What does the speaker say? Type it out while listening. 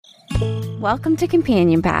Welcome to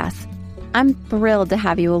Companion Path. I'm thrilled to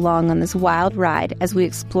have you along on this wild ride as we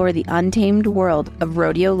explore the untamed world of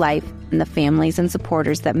rodeo life and the families and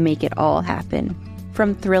supporters that make it all happen.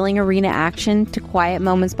 From thrilling arena action to quiet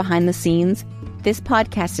moments behind the scenes, this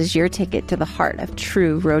podcast is your ticket to the heart of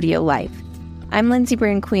true rodeo life. I'm Lindsay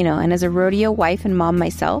Branquino, and as a rodeo wife and mom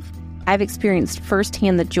myself, I've experienced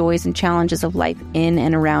firsthand the joys and challenges of life in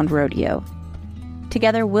and around rodeo.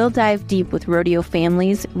 Together, we'll dive deep with rodeo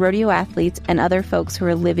families, rodeo athletes, and other folks who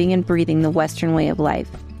are living and breathing the Western way of life.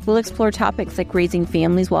 We'll explore topics like raising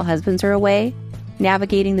families while husbands are away,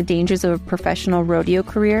 navigating the dangers of a professional rodeo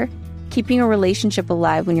career, keeping a relationship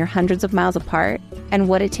alive when you're hundreds of miles apart, and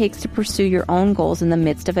what it takes to pursue your own goals in the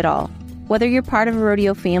midst of it all. Whether you're part of a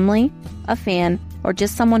rodeo family, a fan, or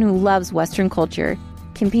just someone who loves Western culture,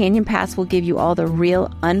 Companion Paths will give you all the real,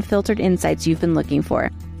 unfiltered insights you've been looking for.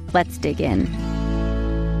 Let's dig in.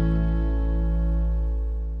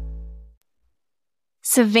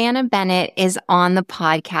 Savannah Bennet is on the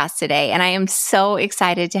podcast today, and I am so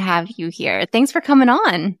excited to have you here. Thanks for coming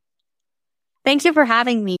on. Thank you for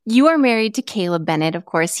having me. You are married to Caleb Bennet, of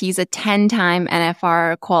course. He's a 10-time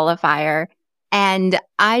NFR qualifier, and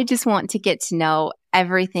I just want to get to know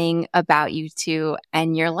everything about you two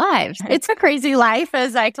and your lives. It's a crazy life,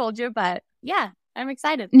 as I told you, but yeah, I'm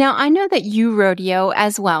excited. Now, I know that you rodeo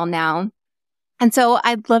as well now, and so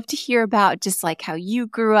I'd love to hear about just like how you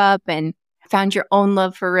grew up and found your own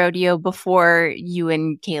love for rodeo before you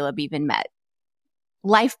and Caleb even met.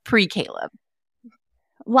 Life pre-Caleb.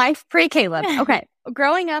 Life pre-Caleb. Okay.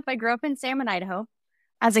 Growing up, I grew up in Salmon, Idaho.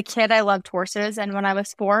 As a kid, I loved horses. And when I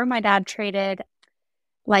was 4, my dad traded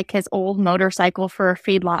like his old motorcycle for a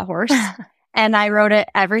feedlot horse. And I rode it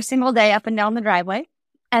every single day up and down the driveway.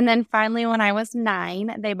 And then finally, when I was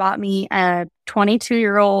 9, they bought me a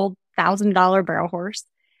 22-year-old $1,000 barrel horse.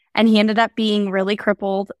 And he ended up being really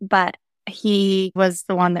crippled, but he was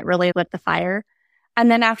the one that really lit the fire. And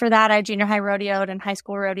then after that, I junior high rodeoed and high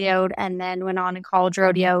school rodeoed, and then went on in college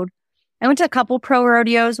rodeoed. I went to a couple pro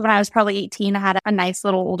rodeos when I was probably 18. I had a nice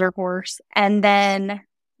little older horse. And then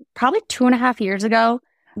probably 2.5 years ago,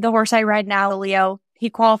 the horse I ride now, Leo,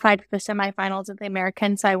 he qualified for the semifinals of the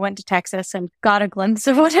American. So I went to Texas and got a glimpse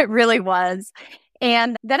of what it really was.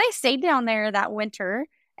 And then I stayed down there that winter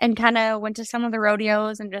and kind of went to some of the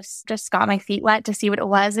rodeos and just got my feet wet to see what it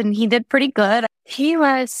was. And he did pretty good. He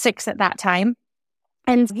was 6 at that time.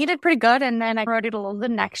 And he did pretty good. And then I rodeoed a little the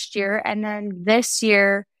next year. And then this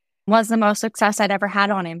year was the most success I'd ever had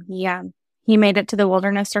on him. He made it to the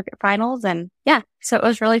Wilderness Circuit Finals. And yeah, so it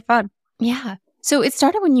was really fun. Yeah. So it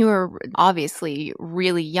started when you were obviously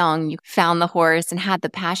really young. You found the horse and had the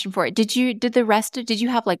passion for it. Did you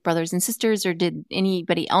have like brothers and sisters, or did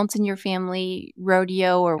anybody else in your family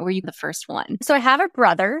rodeo, or were you the first one? So I have a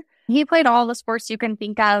brother. He played all the sports you can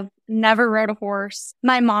think of, never rode a horse.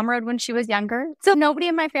 My mom rode when she was younger. So nobody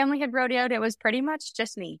in my family had rodeoed. It was pretty much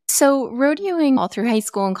just me. So rodeoing all through high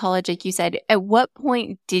school and college, like you said, at what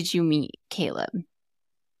point did you meet Caleb?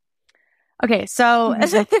 Okay, so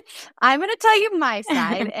I'm going to tell you my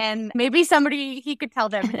side, and maybe he could tell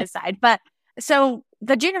them his side. But so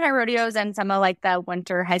the junior high rodeos and some of like the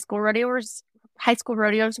winter high school rodeos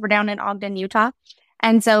were down in Ogden, Utah.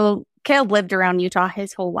 And so Caleb lived around Utah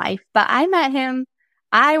his whole life. But I met him,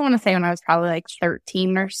 I want to say when I was probably like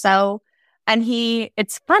 13 or so. And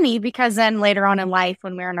it's funny because then later on in life,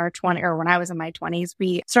 when we were in our 20s, or when I was in my 20s,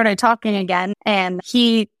 we started talking again, and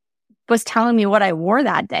he was telling me what I wore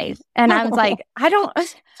that day. And I was like,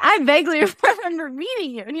 I vaguely remember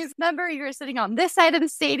meeting you. And you remember you were sitting on this side of the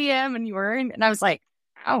stadium and and I was like,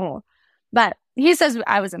 oh, but he says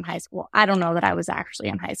I was in high school. I don't know that I was actually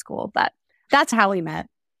in high school, but that's how we met.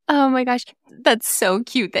 Oh my gosh. That's so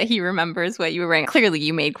cute that he remembers what you were wearing. Clearly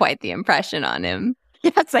you made quite the impression on him.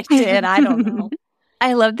 Yes, I did. I don't know.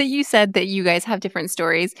 I love that you said that you guys have different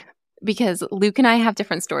stories, because Luke and I have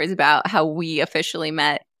different stories about how we officially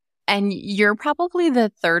met. And you're probably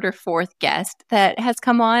the 3rd or 4th guest that has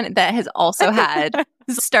come on that has also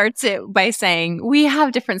starts it by saying, we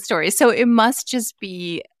have different stories. So it must just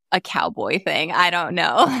be a cowboy thing. I don't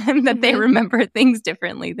know, that they remember things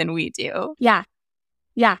differently than we do. Yeah.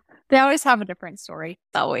 Yeah. They always have a different story.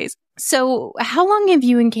 Always. So how long have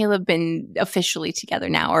you and Caleb been officially together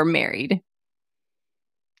now, or married?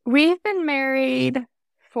 We've been married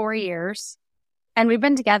 4 years, and we've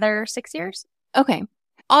been together 6 years. Okay.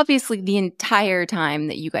 Obviously, the entire time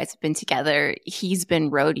that you guys have been together, he's been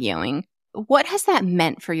rodeoing. What has that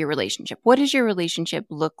meant for your relationship? What does your relationship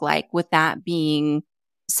look like with that being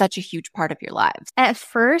such a huge part of your lives? At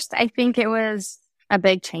first, I think it was a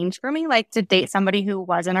big change for me, like to date somebody who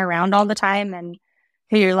wasn't around all the time and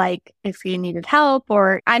who like, if he needed help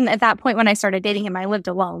and at that point when I started dating him, I lived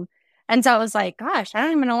alone. And so I was like, gosh, I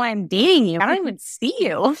don't even know why I'm dating you. I don't even see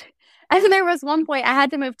you. And there was one point I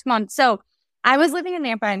had to move to Montana. So I was living in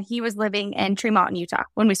Nampa and he was living in Tremont, Utah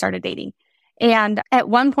when we started dating. And at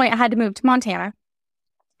one point I had to move to Montana.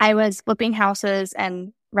 I was flipping houses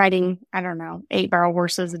and riding, I don't know, 8-barrel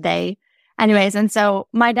horses a day. Anyways, and so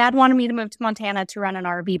my dad wanted me to move to Montana to run an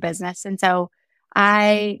RV business. And so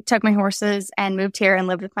I took my horses and moved here and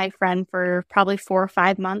lived with my friend for probably 4 or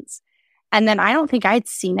 5 months. And then I don't think I'd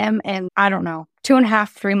seen him in, I don't know, 2.5,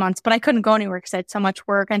 3 months, but I couldn't go anywhere because I had so much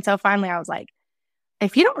work. And so finally I was like,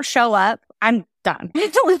 if you don't show up, I'm done. I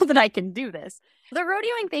don't know that I can do this. The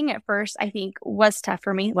rodeoing thing at first, I think, was tough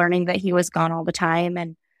for me, learning that he was gone all the time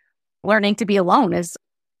and learning to be alone is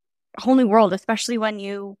a whole new world, especially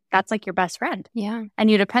when that's like your best friend. Yeah. And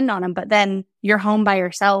you depend on him. But then you're home by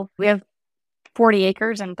yourself. We have 40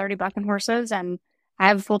 acres and 30 bucking horses, and I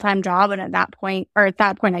have a full-time job. And at that point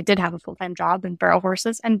I did have a full-time job and barrel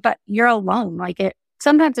horses. But you're alone.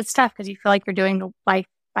 Sometimes it's tough because you feel like you're doing life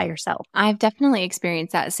by yourself. I've definitely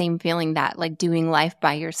experienced that same feeling, that like doing life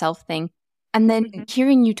by yourself thing. And then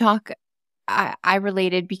hearing you talk, I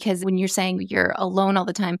related because when you're saying you're alone all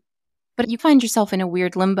the time, but you find yourself in a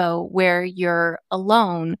weird limbo where you're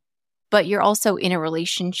alone, but you're also in a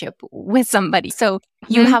relationship with somebody. So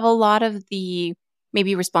you have a lot of the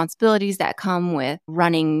maybe responsibilities that come with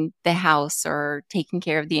running the house or taking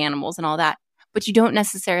care of the animals and all that, but you don't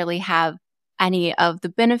necessarily have any of the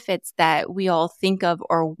benefits that we all think of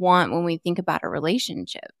or want when we think about a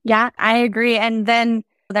relationship. Yeah, I agree. And then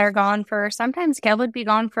they're gone sometimes Kev would be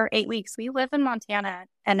gone for 8 weeks. We live in Montana.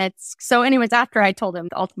 And anyways, after I told him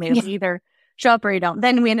the ultimatum, either show up or you don't,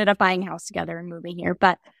 then we ended up buying a house together and moving here.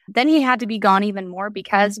 But then he had to be gone even more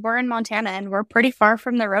because we're in Montana and we're pretty far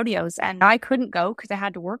from the rodeos. And I couldn't go because I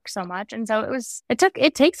had to work so much. And so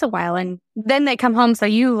it takes a while. And then they come home. So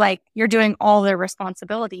you're doing all their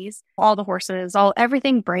responsibilities, all the horses,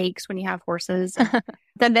 everything breaks when you have horses.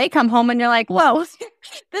 Then they come home and you're like, whoa,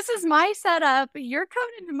 this is my setup. You're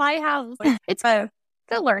coming into my house. It's a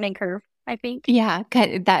learning curve, I think. Yeah,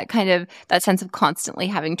 that sense of constantly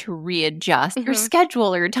having to readjust your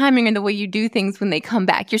schedule or your timing and the way you do things when they come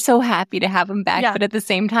back. You're so happy to have them back, but at the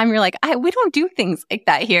same time, you're like, we don't do things like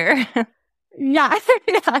that here. Yeah.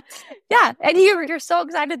 And you're so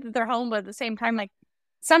excited that they're home, but at the same time, like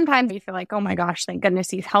sometimes you feel like, oh my gosh, thank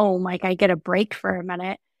goodness he's home. Like I get a break for a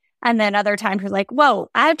minute. And then other times you're like,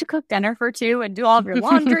 whoa, I have to cook dinner for 2 and do all of your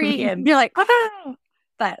laundry. And you're like, oh.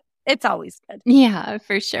 But it's always good. Yeah,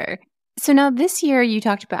 for sure. So now this year you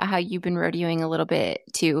talked about how you've been rodeoing a little bit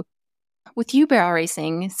too. With you barrel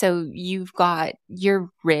racing, so you've got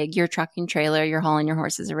your rig, your truck and trailer, you're hauling your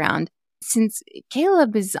horses around. Since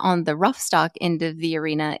Caleb is on the rough stock end of the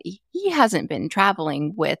arena, he hasn't been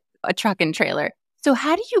traveling with a truck and trailer. So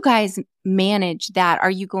how do you guys manage that?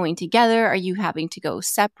 Are you going together? Are you having to go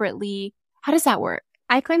separately? How does that work?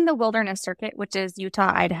 I claim the wilderness circuit, which is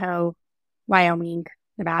Utah, Idaho, Wyoming,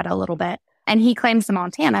 Nevada a little bit. And he claims the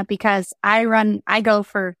Montana because I go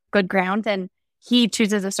for good ground and he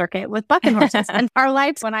chooses a circuit with bucking horses. And our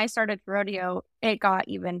lives, when I started rodeo, it got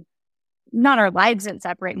even, not our lives didn't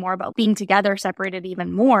separate more, but being together separated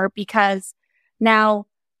even more because now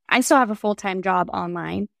I still have a full-time job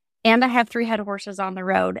online and I have 3 head of horses on the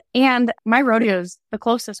road. And my rodeos, the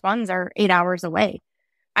closest ones are 8 hours away.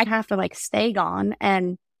 I'd have to stay gone,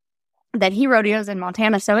 and then he rodeos in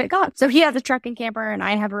Montana. So he has a truck and camper and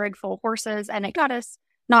I have a rig full of horses, and it got us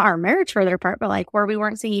not our marriage further apart, but where we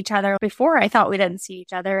weren't seeing each other before. I thought we didn't see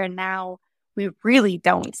each other, and now we really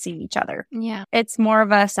don't see each other. Yeah. It's more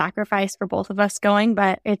of a sacrifice for both of us going,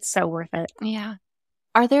 but it's so worth it. Yeah.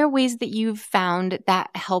 Are there ways that you've found that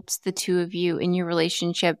helps the two of you in your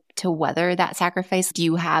relationship to weather that sacrifice? Do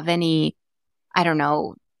you have any, I don't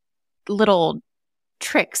know, little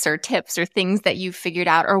tricks or tips or things that you've figured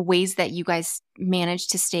out, or ways that you guys manage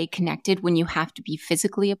to stay connected when you have to be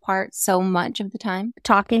physically apart so much of the time?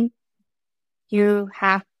 Talking. You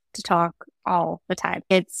have to talk all the time.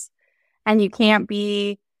 And you can't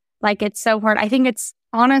be it's so hard. I think it's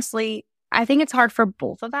hard for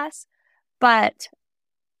both of us, but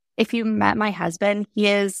if you met my husband, he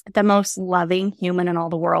is the most loving human in all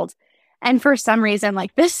the world. And for some reason,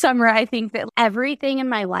 this summer, I think that everything in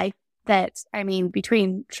my life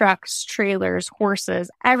between trucks, trailers,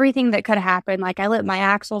 horses, everything that could happen, I lit my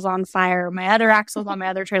axles on fire, my other axles on my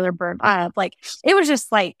other trailer burned up. It was just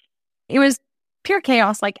it was pure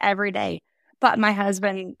chaos, every day. But my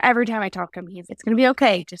husband, every time I talk to him, it's going to be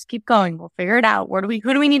okay. Just keep going. We'll figure it out.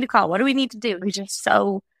 Who do we need to call? What do we need to do? He's just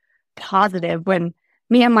so positive when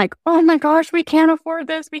Me, I'm like, oh my gosh, we can't afford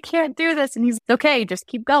this. We can't do this. And he's okay, just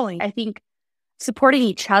keep going. I think supporting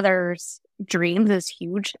each other's dreams is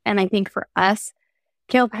huge. And I think for us,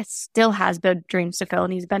 Caleb still has big dreams to fill,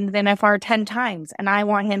 and he's been to the NFR 10 times. And I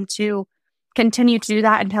want him to continue to do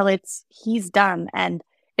that until he's done. And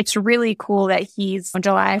it's really cool that in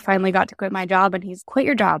July, I finally got to quit my job, and he's quit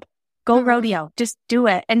your job, go rodeo, just do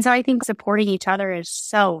it. And so I think supporting each other is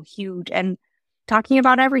so huge, and talking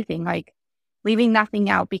about everything, like leaving nothing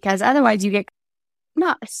out, because otherwise you get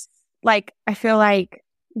not like, I feel like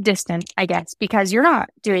distant, I guess, because you're not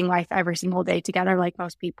doing life every single day together like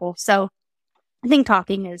most people. So I think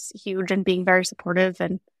talking is huge and being very supportive.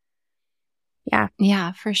 And yeah.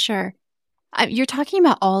 Yeah, for sure. You're talking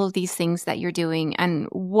about all of these things that you're doing, and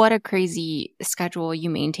what a crazy schedule you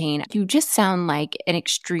maintain. You just sound like an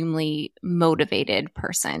extremely motivated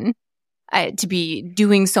person to be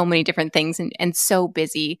doing so many different things and so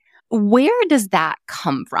busy. Where does that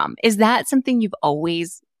come from? Is that something you've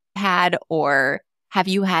always had, or have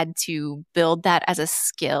you had to build that as a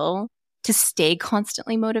skill to stay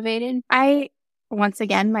constantly motivated? Once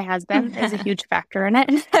again, my husband is a huge factor in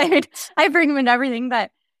it. I bring him into everything,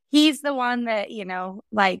 but he's the one that,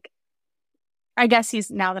 like, I guess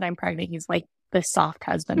now that I'm pregnant, he's like the soft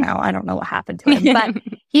husband now. I don't know what happened to him, but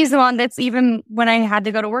he's the one that's, even when I had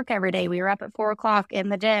to go to work every day, we were up at 4:00 in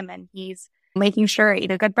the gym, and he's making sure I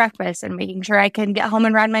eat a good breakfast and making sure I can get home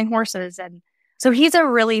and ride my horses. And so he's a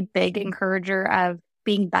really big encourager of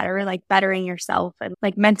being better, like bettering yourself, and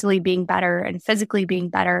like mentally being better and physically being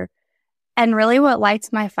better. And really what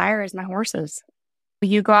lights my fire is my horses.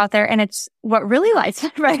 You go out there, and it's what really lights my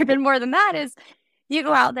fire even more than that is you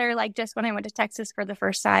go out there, like just when I went to Texas for the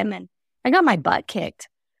first time, and I got my butt kicked.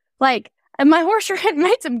 Like, and my horse had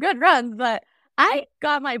made some good runs, but I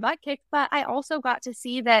got my butt kicked. But I also got to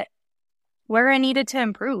see that where I needed to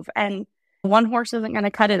improve. And one horse isn't going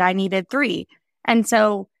to cut it. I needed 3. And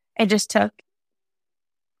so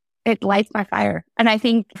it lights my fire. And I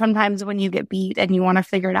think sometimes when you get beat and you want to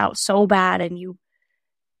figure it out so bad, and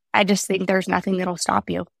I just think there's nothing that'll stop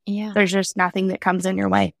you. Yeah. There's just nothing that comes in your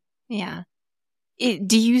way. Yeah.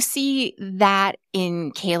 Do you see that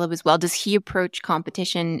in Caleb as well? Does he approach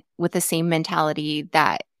competition with the same mentality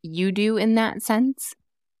that you do in that sense?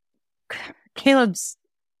 Caleb's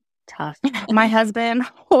tough. My husband,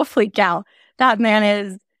 holy cow, that man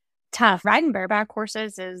is tough. Riding bareback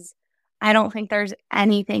horses I don't think there's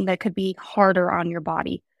anything that could be harder on your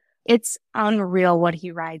body. It's unreal what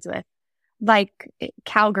he rides with. Like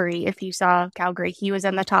Calgary, if you saw Calgary, he was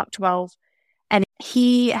in the top 12, and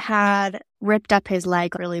he had ripped up his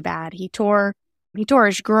leg really bad. He tore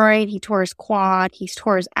his groin, he tore his quad, he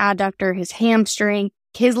tore his adductor, his hamstring.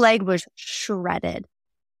 His leg was shredded.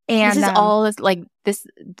 And this is all like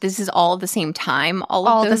this is all at the same time. All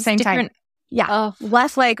of those the same different... time. Yeah,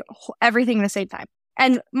 left leg, everything at the same time.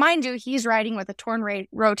 And mind you, he's riding with a torn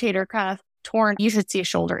rotator cuff, torn. You should see his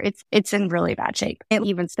shoulder. It's in really bad shape.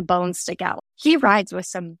 Even the bones stick out. He rides with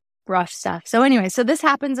some rough stuff. So anyway, so this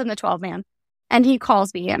happens in the 12-man, and he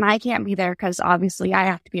calls me, and I can't be there because obviously I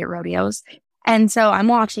have to be at rodeos. And so I'm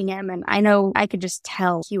watching him, and I know I could just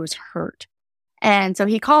tell he was hurt. And so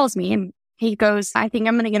he calls me, and he goes, I think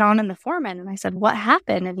I'm going to get on in the foreman. And I said, what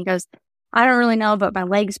happened? And he goes, I don't really know, but my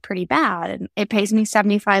leg's pretty bad, and it pays me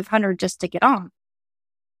 $7,500 just to get on.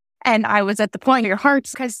 And I was at the point of your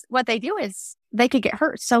hearts, because what they do is they could get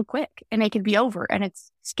hurt so quick, and it could be over, and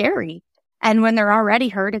it's scary. And when they're already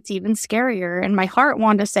hurt, it's even scarier. And my heart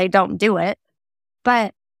wanted to say, don't do it.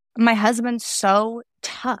 But my husband's so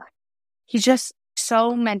tough. He's just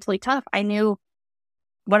so mentally tough. I knew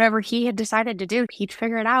whatever he had decided to do, he'd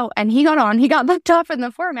figure it out. And he got on. He got looked up in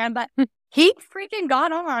the foreman, but he freaking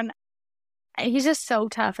got on. He's just so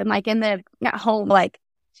tough. And like at home, like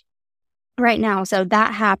right now. So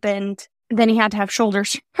that happened. Then he had to have shoulder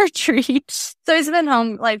surgery. So he's been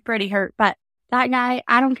home like pretty hurt. But that guy,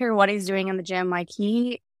 I don't care what he's doing in the gym. Like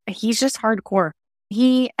he's just hardcore.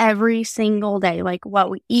 He every single day, like what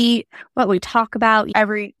we eat, what we talk about,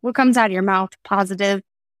 what comes out of your mouth, positive.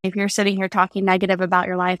 If you're sitting here talking negative about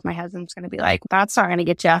your life, my husband's going to be like, that's not going to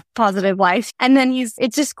get you a positive life. And then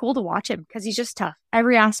it's just cool to watch him because he's just tough.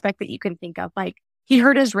 Every aspect that you can think of. Like he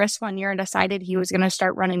hurt his wrist one year and decided he was going to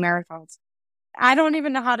start running marathons. I don't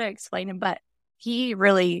even know how to explain him, but he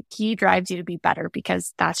drives you to be better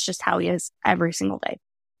because that's just how he is every single day,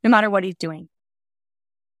 no matter what he's doing.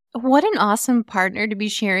 What an awesome partner to be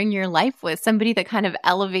sharing your life with, somebody that kind of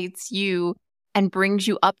elevates you and brings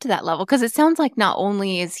you up to that level. Because it sounds like not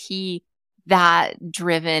only is he that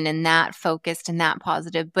driven and that focused and that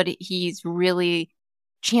positive, but he's really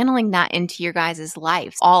channeling that into your guys'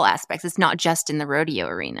 lives, all aspects. It's not just in the rodeo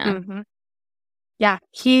arena. Mm-hmm. Yeah.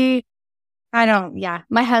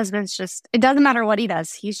 My husband's just, it doesn't matter what he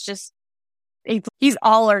does. He's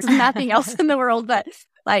all or nothing else in the world. But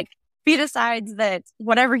like, if he decides that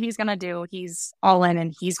whatever he's going to do, he's all in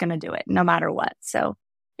and he's going to do it no matter what. So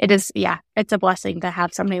it's a blessing to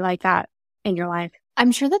have somebody like that in your life.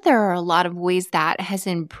 I'm sure that there are a lot of ways that has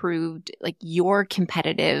improved like your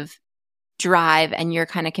competitive drive and your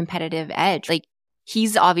kind of competitive edge. Like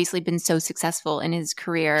he's obviously been so successful in his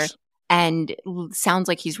career and sounds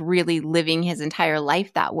like he's really living his entire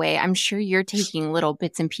life that way. I'm sure you're taking little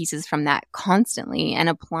bits and pieces from that constantly and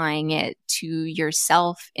applying it to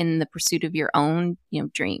yourself in the pursuit of your own,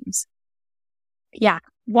 dreams. Yeah,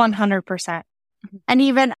 100%. And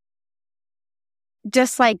even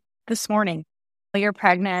just like this morning, you're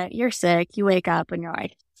pregnant, you're sick, you wake up and you're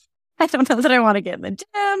like, I don't know that I want to get in the gym.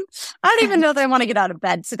 I don't even know that I want to get out of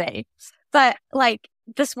bed today. But like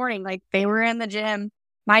this morning, like they were in the gym.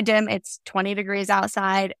 My gym, it's 20 degrees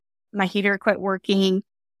outside. My heater quit working.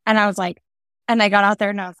 And I was like, and I got out there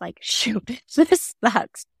and I was like, shoot, this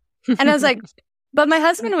sucks. And I was like, but my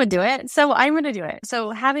husband would do it. So I'm going to do it.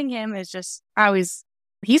 So having him is just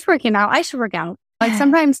he's working out. I should work out. Like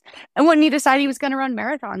sometimes, and when he decided he was going to run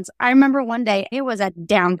marathons, I remember one day it was a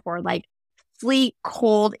downpour, like sleet,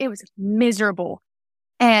 cold. It was miserable.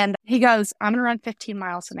 And he goes, I'm going to run 15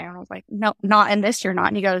 miles today. And I was like, no, not in this year, not.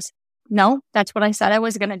 And he goes, no, that's what I said I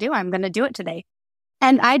was going to do. I'm going to do it today.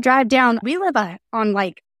 And I drive down. We live on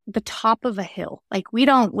like the top of a hill. Like we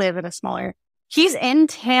don't live in a smaller. He's in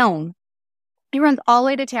town. He runs all the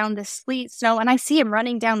way to town, this sleet, snow. And I see him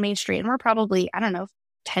running down Main Street. And we're probably,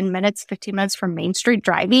 10 minutes, 15 minutes from Main Street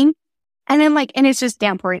driving. And then and it's just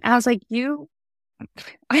downpouring. I was like,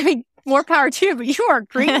 more power to you, but you are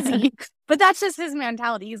crazy. But that's just his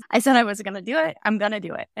mentality. I said I was going to do it. I'm going to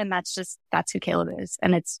do it. And that's who Caleb is.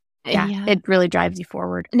 And it really drives you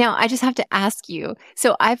forward. Now, I just have to ask you.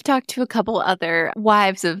 So I've talked to a couple other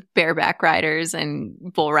wives of bareback riders and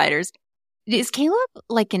bull riders. Is Caleb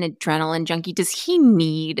like an adrenaline junkie? Does he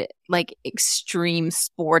need like extreme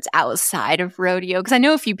sports outside of rodeo? Because I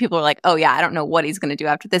know a few people are like, oh yeah, I don't know what he's going to do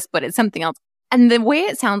after this, but it's something else. And the way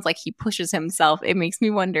it sounds like he pushes himself, it makes me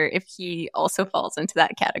wonder if he also falls into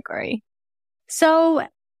that category. So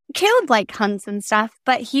Caleb hunts and stuff,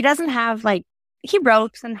 but he doesn't have he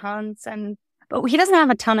ropes and hunts but he doesn't have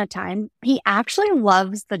a ton of time. He actually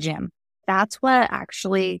loves the gym. That's what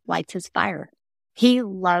actually lights his fire. He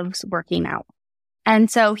loves working out.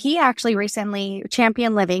 And so he actually recently,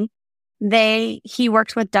 Champion Living, he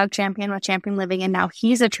worked with Doug Champion with Champion Living, and now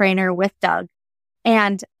he's a trainer with Doug.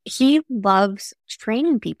 And he loves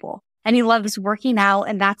training people and he loves working out.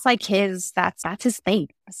 And that's that's his thing,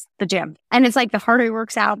 the gym. And it's like the harder he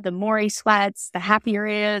works out, the more he sweats, the happier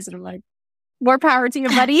he is. And I'm like, more power to you,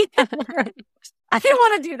 buddy. I didn't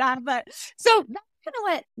want to do that. But so that's kind of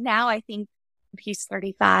what now I think. He's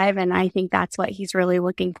 35, and I think that's what he's really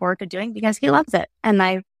looking forward to doing because he loves it. And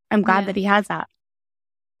I'm glad that he has that.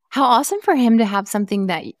 How awesome for him to have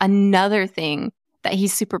another thing that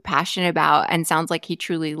he's super passionate about and sounds like he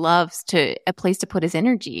truly loves, a place to put his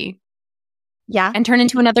energy. Yeah. And turn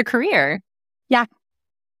into another career. Yeah.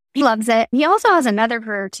 He loves it. He also has another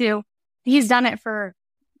career too. He's done it for,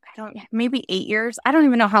 maybe 8 years. I don't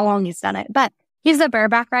even know how long he's done it, but he's the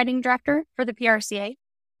bareback riding director for the PRCA.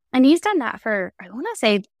 And he's done that for, I want to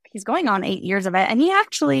say he's going on 8 years of it. And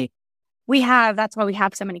that's why we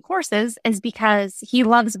have so many courses, is because he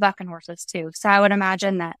loves bucking horses too. So I would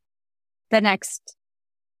imagine that the next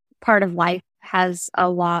part of life has a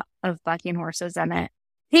lot of bucking horses in it.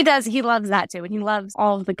 He loves that too. And he loves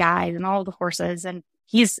all of the guys and all of the horses. And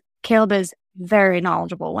Caleb is very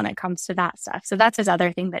knowledgeable when it comes to that stuff. So that's his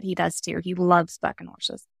other thing that he does too. He loves bucking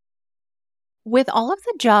horses. With all of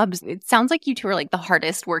the jobs, it sounds like you two are like the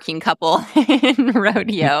hardest working couple in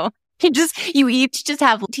rodeo. You each just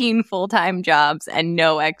have 18 full-time jobs and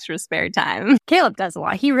no extra spare time. Caleb does a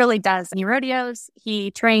lot. He really does. He rodeos,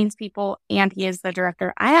 he trains people, and he is the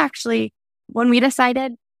director. When we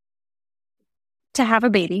decided to have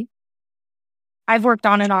a baby, I've worked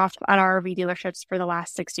on and off at our RV dealerships for the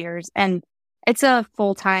last 6 years, and it's a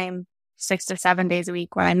full-time 6 to 7 days a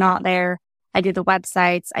week when I'm not there. I do the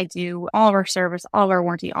websites. I do all of our service, all of our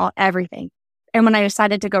warranty, everything. And when I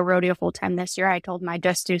decided to go rodeo full time this year, I told him I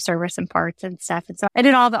just do service and parts and stuff. And so I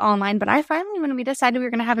did all the online, but when we decided we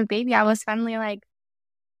were going to have a baby, I was finally like,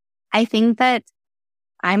 I think that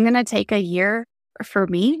I'm going to take a year for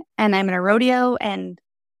me and I'm going to rodeo. And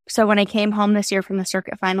so when I came home this year from the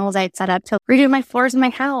circuit finals, I had set up to redo my floors in my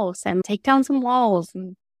house and take down some walls.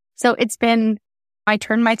 And so I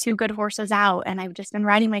turned my 2 good horses out and I've just been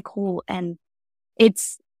riding my colt, and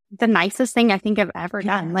it's the nicest thing I think I've ever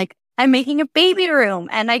done. I'm making a baby room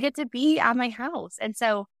and I get to be at my house. And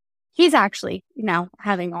so he's actually,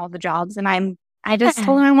 having all the jobs. And I just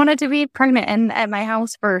told him I wanted to be pregnant and at my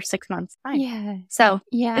house for 6 months. Fine. Yeah. So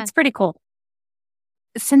Yeah. it's pretty cool.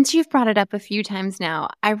 Since you've brought it up a few times now,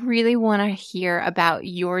 I really want to hear about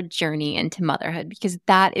your journey into motherhood, because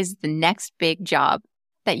that is the next big job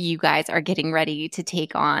that you guys are getting ready to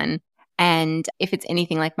take on. And if it's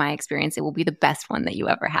anything like my experience, it will be the best one that you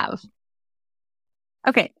ever have.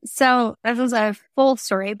 Okay, so this was a full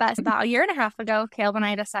story, but about a year and a half ago, Caleb and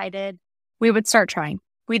I decided we would start trying.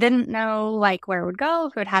 We didn't know where it would go,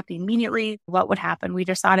 if it would happen immediately, what would happen. We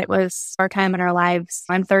just thought it was our time in our lives.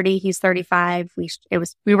 I'm 30, he's 35.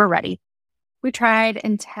 We were ready. We tried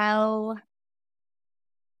until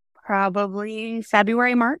probably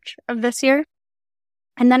February, March of this year.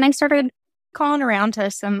 And then I started calling around to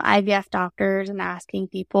some IVF doctors and asking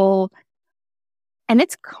people. And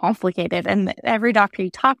it's complicated. And every doctor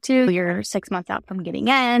you talk to, you're 6 months out from getting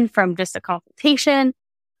in, from just a consultation.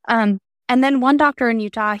 And then one doctor in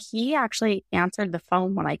Utah, he actually answered the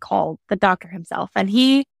phone when I called, the doctor himself. And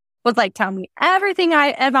he was telling me everything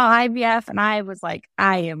about IVF. And I was like,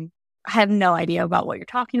 I have no idea about what you're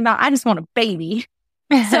talking about. I just want a baby.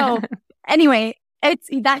 So anyway,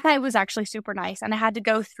 that guy was actually super nice. And I had to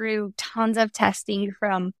go through tons of testing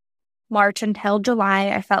from March until July.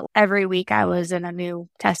 I felt every week I was in a new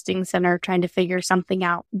testing center trying to figure something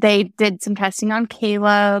out. They did some testing on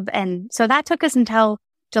Caleb. And so that took us until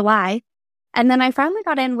July. And then I finally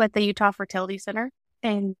got in with the Utah Fertility Center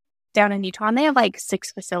down in Utah. And they have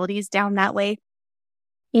 6 facilities down that way.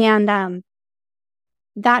 And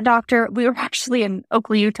that doctor, we were actually in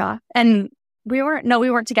Oakley, Utah. And we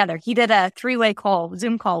weren't together. He did a 3-way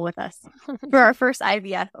Zoom call with us for our first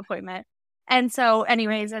IVF appointment. And so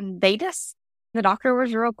anyways, and the doctor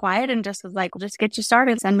was real quiet and just was like, we'll just get you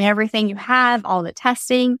started. Send me everything you have, all the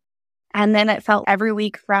testing. And then it felt every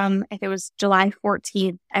week from, if it was July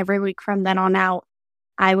 14th, every week from then on out,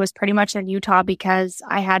 I was pretty much in Utah because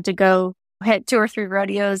I had to go hit 2 or 3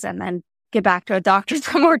 rodeos and then get back to a doctor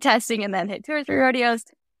for more testing and then hit 2 or 3 rodeos.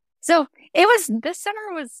 So this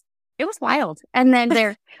summer was wild. And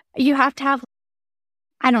then you have to have,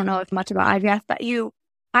 I don't know much about IVF, but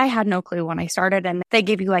I had no clue when I started, and they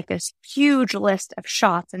give you this huge list of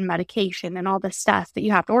shots and medication and all this stuff that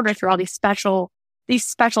you have to order through all these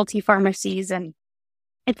specialty pharmacies, and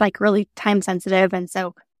it's really time sensitive. And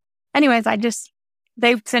so anyways,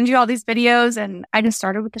 they send you all these videos, and I just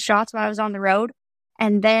started with the shots while I was on the road.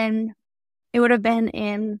 And then it would have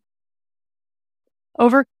been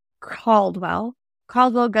over Caldwell,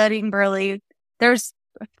 Gooding, Burley. There's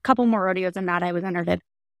a couple more rodeos than that I was entered in.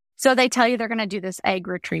 So they tell you they're going to do this egg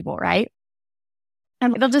retrieval, right?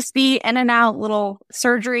 And it'll just be in and out little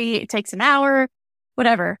surgery. It takes an hour,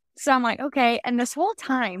 whatever. So I'm like, okay. And this whole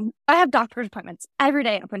time I have doctor's appointments every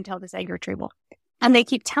day up until this egg retrieval. And they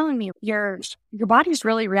keep telling me your body's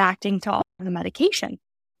really reacting to all the medication.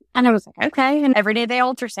 And I was like, okay. And every day they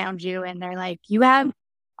ultrasound you and they're like, you have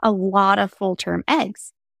a lot of full-term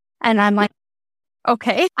eggs. And I'm like,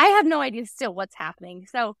 okay, I have no idea still what's happening.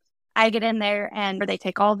 So I get in there and they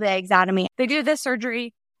take all the eggs out of me. They do this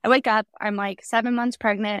surgery. I wake up. I'm 7 months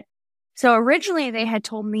pregnant. So originally they had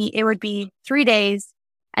told me it would be 3 days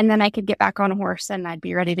and then I could get back on a horse and I'd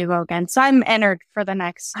be ready to go again. So I'm entered for the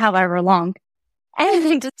next however long.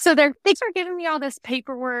 And so they start giving me all this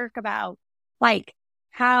paperwork about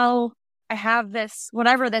how I have this,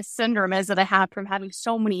 whatever this syndrome is that I have from having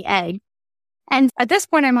so many eggs. And at this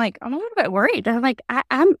point, I'm a little bit worried. I'm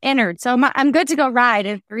I'm entered. So I'm good to go ride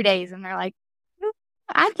in 3 days. And they're like,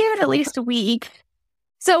 I'd give it at least a week.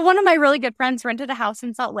 So one of my really good friends rented a house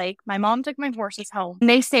in Salt Lake. My mom took my horses home. And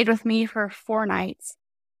they stayed with me for 4 nights.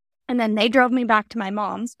 And then they drove me back to my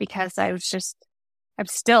mom's because I'm just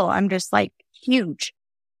huge.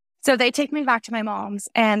 So they take me back to my mom's.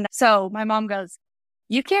 And so my mom goes,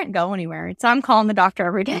 you can't go anywhere. And so I'm calling the doctor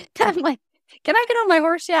every day. I'm like, can I get on my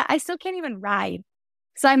horse yet? I still can't even ride.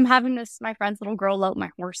 So I'm having my friend's little girl load my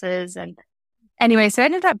horses. And anyway, so it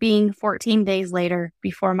ended up being 14 days later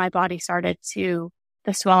before my body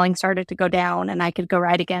the swelling started to go down and I could go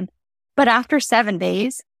ride again. But after 7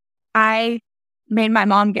 days, I made my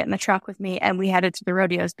mom get in the truck with me and we headed to the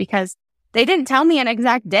rodeos because they didn't tell me an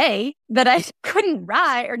exact day that I couldn't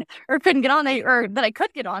ride or couldn't get on or that I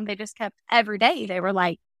could get on. They just kept every day. They were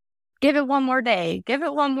like, give it one more day, give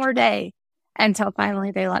it one more day. Until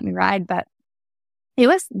finally they let me ride. But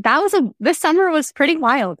this summer was pretty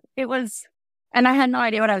wild. And I had no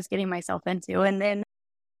idea what I was getting myself into. And then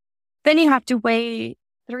you have to wait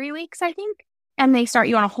 3 weeks, I think. And they start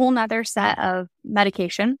you on a whole nother set of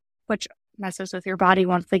medication, which messes with your body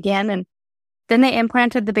once again. And Then they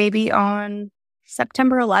implanted the baby on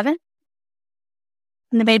September 11th.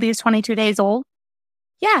 And the baby was 22 days old.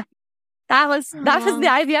 Yeah, that was the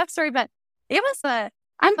IVF story. But it was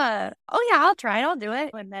oh yeah, I'll try it. I'll do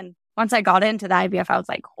it. And then once I got into the IVF, I was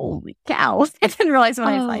like, holy cow. I didn't realize what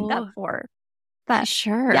I signed up for. But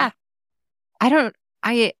sure. Yeah.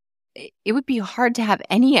 It would be hard to have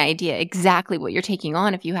any idea exactly what you're taking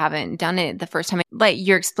on if you haven't done it the first time. Like,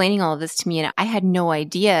 you're explaining all of this to me, and I had no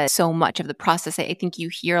idea so much of the process. I think you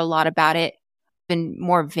hear a lot about it in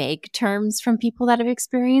more vague terms from people that have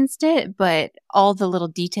experienced it, but all the little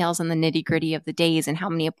details and the nitty gritty of the days and how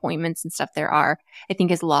many appointments and stuff there are, I think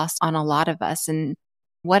is lost on a lot of us. And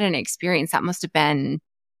what an experience that must have been.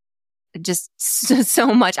 Just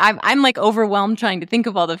so much. I'm like overwhelmed trying to think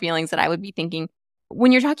of all the feelings that I would be thinking.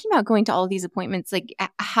 When you're talking about going to all of these appointments, like,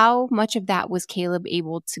 how much of that was Caleb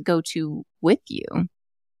able to go to with you?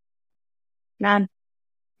 None.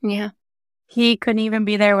 Yeah. He couldn't even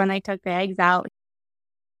be there when they took the eggs out.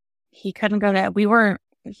 He couldn't go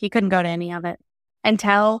to any of it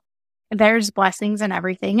until there's blessings and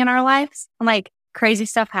everything in our lives. Like, crazy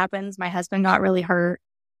stuff happens. My husband got really hurt,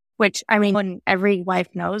 which, I mean, when every wife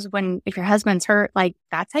knows, if your husband's hurt, like,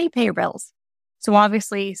 that's how you pay your bills. So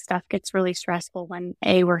obviously stuff gets really stressful when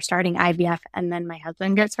we're starting IVF and then my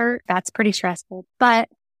husband gets hurt. That's pretty stressful, but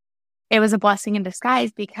it was a blessing in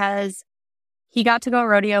disguise because he got to go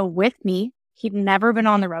rodeo with me. He'd never been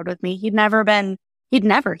on the road with me. He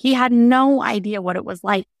had no idea what it was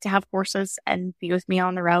like to have horses and be with me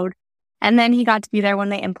on the road. And then he got to be there when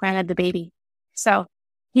they implanted the baby. So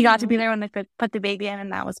he got to be there when they put the baby in,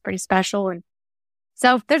 and that was pretty special. And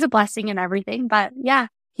so there's a blessing in everything, but yeah.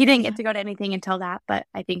 He didn't get to go to anything until that, but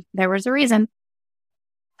I think there was a reason.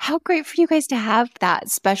 How great for you guys to have that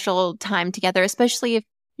special time together, especially if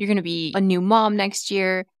you're going to be a new mom next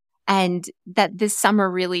year, and that this summer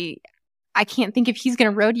really, I can't think if he's going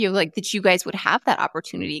to rodeo, like, that you guys would have that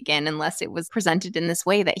opportunity again unless it was presented in this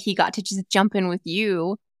way that he got to just jump in with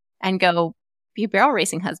you and go be a barrel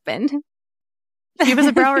racing husband. He was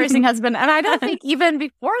a barrel racing husband. And I don't think even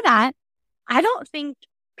before that, I don't think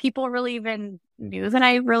people really even knew that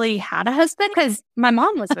I really had a husband because my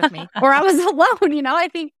mom was with me or I was alone. I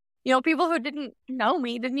think, people who didn't know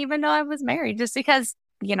me didn't even know I was married just because,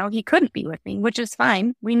 he couldn't be with me, which is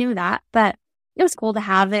fine. We knew that, but it was cool to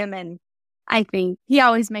have him. And I think he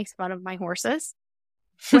always makes fun of my horses,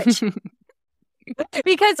 which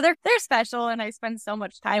because they're special and I spend so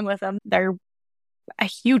much time with them. They're a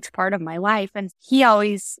huge part of my life. And he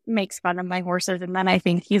always makes fun of my horses. And then I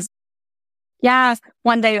think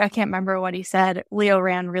one day, I can't remember what he said. Leo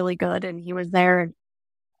ran really good and he was there and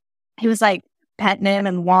he was like petting him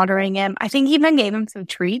and watering him. I think he even gave him some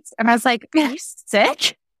treats. And I was like, are you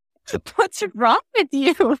sick? What's wrong with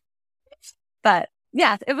you? But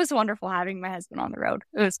yeah, it was wonderful having my husband on the road.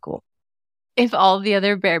 It was cool. If all the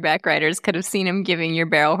other bareback riders could have seen him giving your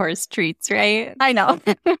barrel horse treats, right? I know.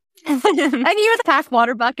 And he would pack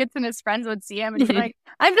water buckets and his friends would see him and he's like,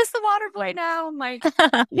 I'm just the water boy now. I'm like,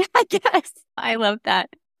 yeah, I guess. I love that.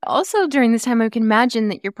 Also, during this time, I can imagine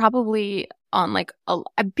that you're probably on like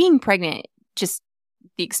being pregnant. Just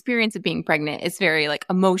the experience of being pregnant is very like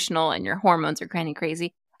emotional and your hormones are kind of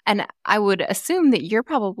crazy. And I would assume that you're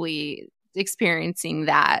probably experiencing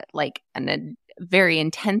that like in a very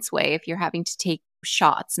intense way if you're having to take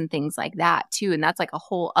shots and things like that too. And that's like a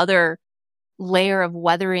whole other layer of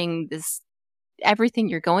weathering this everything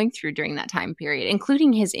you're going through during that time period,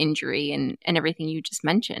 including his injury and everything you just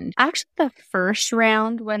mentioned. Actually, the first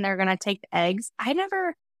round when they're going to take the eggs, I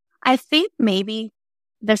think maybe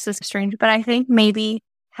this is strange, but I think maybe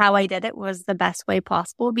how I did it was the best way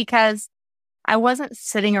possible because I wasn't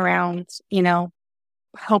sitting around,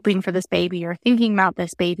 hoping for this baby or thinking about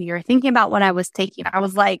this baby or thinking about what I was taking. I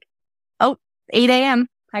was like, 8 a.m.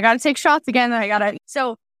 I got to take shots again.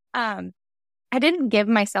 So, I didn't give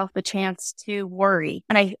myself the chance to worry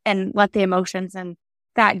and let the emotions and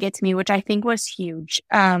that get to me, which I think was huge.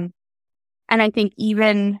 And I think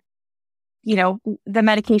even, the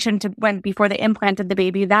medication before they implanted the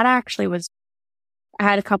baby, that actually I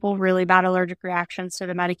had a couple really bad allergic reactions to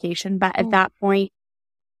the medication, but at that point,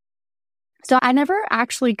 so I never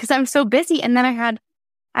actually, cause I'm so busy. And then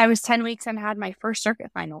I was 10 weeks and had my first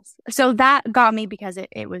circuit finals. So that got me because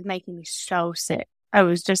it was making me so sick. I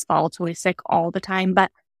was just volatilely sick all the time.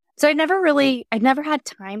 But so I never had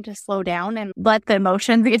time to slow down and let the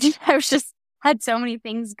emotions get to. I had so many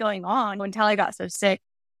things going on until I got so sick.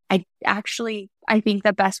 I think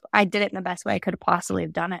I did it in the best way I could have possibly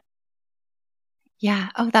have done it. Yeah.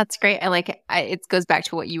 Oh, that's great. It goes back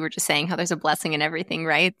to what you were just saying, how there's a blessing in everything,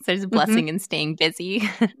 right? There's a blessing in staying busy.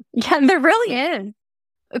 Yeah, there really is.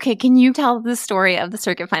 Okay, can you tell the story of the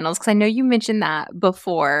circuit finals? Because I know you mentioned that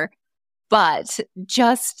before, but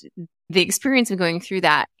just the experience of going through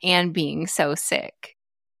that and being so sick.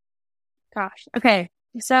 Gosh. Okay.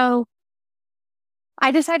 So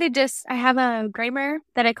I decided I have a gray mare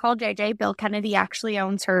that I call JJ. Bill Kennedy actually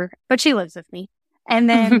owns her, but she lives with me. And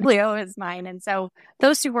then Leo is mine. And so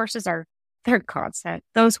those two horses they're constant.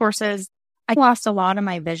 Those horses, I lost a lot of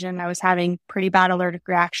my vision. I was having pretty bad allergic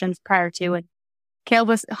reactions prior to, and Caleb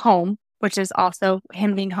was home, which is also,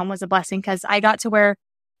 him being home was a blessing because I got to where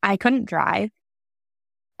I couldn't drive.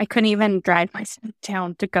 I couldn't even drive myself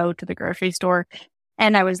down to go to the grocery store.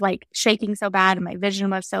 And I was like shaking so bad and my vision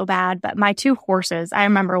was so bad. But my two horses, I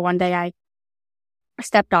remember one day I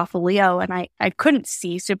stepped off of Leo and I couldn't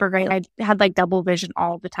see super great. I had like double vision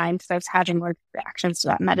all the time because I was having allergic reactions to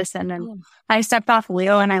that medicine. And I stepped off of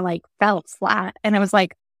Leo and I like fell flat. And I was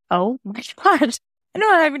like, oh my gosh, I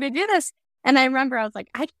know I'm going to do this. And I remember I was like,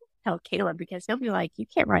 I can't tell Caleb because he'll be like, you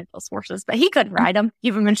can't ride those horses. But he couldn't ride them,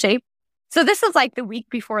 keep them in shape. So this was like the week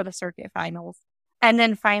before the circuit finals. And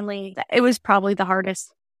then finally, it was probably the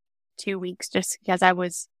hardest 2 weeks just because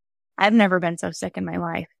I've never been so sick in my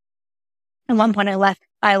life. At one point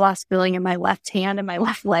I lost feeling in my left hand and my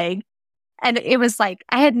left leg. And it was like,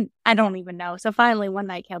 I don't even know. So finally one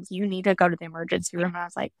night, Caleb's, you need to go to the emergency room. And I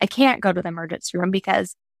was like, I can't go to the emergency room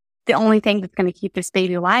because the only thing that's going to keep this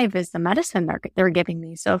baby alive is the medicine they're giving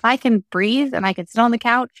me. So if I can breathe and I can sit on the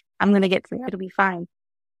couch, I'm going to get through it. It'll be fine.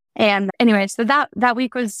 And anyway, so that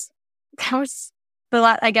week was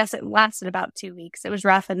I guess it lasted about 2 weeks. It was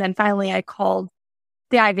rough. And then finally I called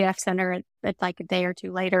the IVF center at like a day or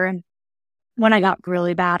two later. And when I got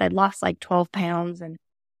really bad, I'd lost like 12 pounds and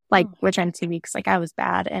which in 2 weeks, like I was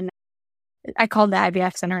bad. And I called the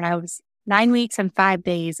IVF center and I was 9 weeks and 5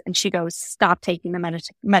 days. And she goes, stop taking the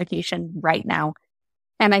medication right now.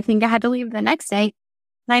 And I think I had to leave the next day,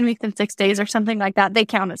 9 weeks and 6 days or something like that. They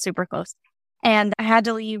count it super close. And I had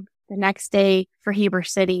to leave the next day for Heber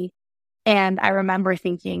City. And I remember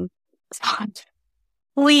thinking, God,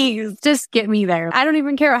 please just get me there. I don't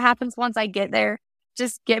even care what happens once I get there.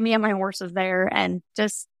 Just get me and my horses there and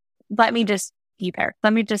just let me just be there.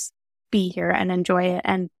 Let me just be here and enjoy it.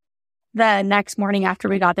 And the next morning after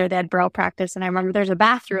we got there, they had braille practice. And I remember there's a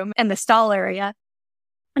bathroom in the stall area.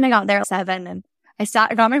 And I got there at 7 and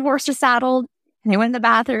I got my horses saddled and I went in the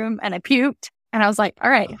bathroom and I puked. And I was like,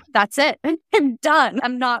 all right, that's it. I'm done.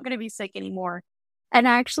 I'm not going to be sick anymore. And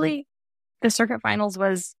actually, the circuit finals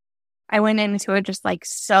I went into it just like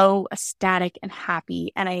so ecstatic and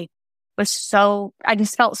happy. And I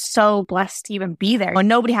just felt so blessed to even be there. And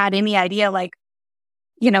nobody had any idea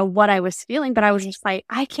what I was feeling, but I was just like,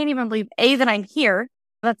 I can't even believe that I'm here.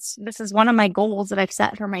 This is one of my goals that I've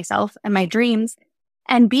set for myself and my dreams.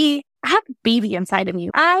 And B, I have a baby inside of me.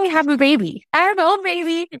 I have a baby. I have an old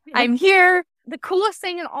baby. I'm here. The coolest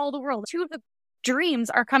thing in all the world. 2 of the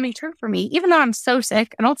dreams are coming true for me, even though I'm so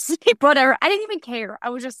sick. I don't sleep, whatever. I didn't even care.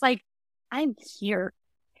 I was just like, I'm here.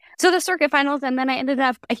 So the circuit finals, and then I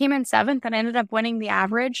came in 7th and I ended up winning the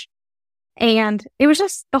average. And it was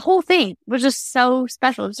just, the whole thing was just so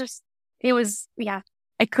special.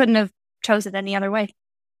 I couldn't have chosen it any other way.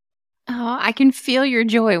 Oh, I can feel your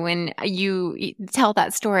joy when you tell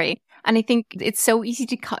that story. And I think it's so easy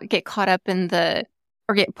to get caught up in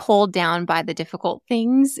or get pulled down by the difficult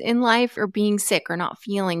things in life or being sick or not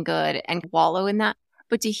feeling good and wallow in that.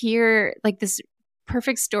 But to hear like this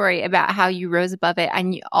perfect story about how you rose above it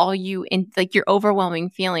and your overwhelming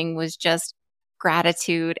feeling was just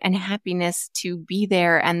gratitude and happiness to be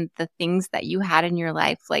there and the things that you had in your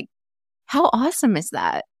life. Like, how awesome is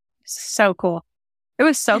that? So cool. It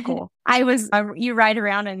was so cool. You ride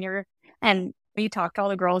around and you talk to all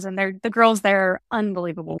the girls and the girls there are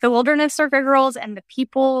unbelievable. The wilderness circuit girls and the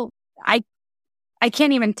people, I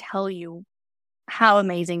can't even tell you how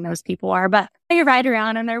amazing those people are, but you ride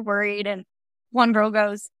around and they're worried. And one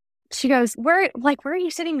girl she goes, where are you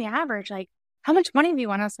sitting the average? Like, how much money do you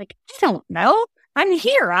want? I was like, I don't know. I'm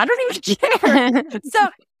here. I don't even care. So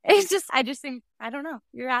it's just, I just think, I don't know.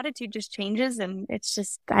 Your attitude just changes. And it's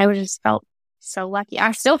just, I just felt so lucky.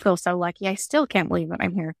 I still feel so lucky. I still can't believe that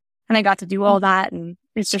I'm here. And I got to do all that. And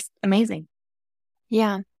it's just amazing.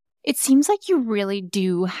 Yeah. It seems like you really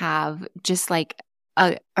do have just like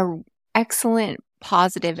a excellent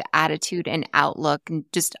positive attitude and outlook, and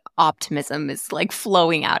just optimism is like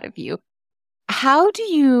flowing out of you. How do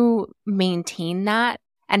you maintain that?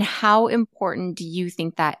 And how important do you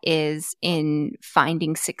think that is in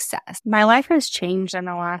finding success? My life has changed in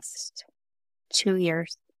the last 2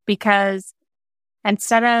 years because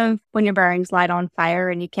instead of when your bearings light on fire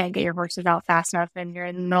and you can't get your horses out fast enough and you're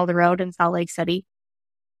in the middle of the road in Salt Lake City,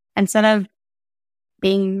 instead of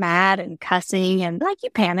being mad and cussing and like you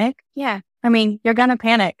panic. Yeah. I mean, you're going to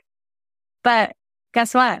panic. But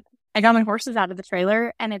guess what? I got my horses out of the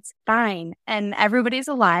trailer and it's fine. And everybody's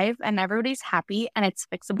alive and everybody's happy and it's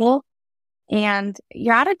fixable. And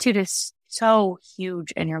your attitude is so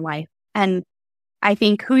huge in your life. And I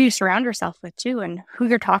think who you surround yourself with too, and who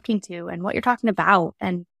you're talking to and what you're talking about.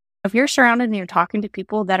 And if you're surrounded and you're talking to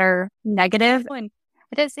people that are negative, and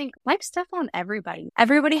I just think life's tough on everybody.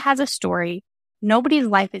 Everybody has a story. Nobody's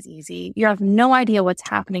life is easy. You have no idea what's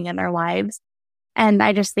happening in their lives. And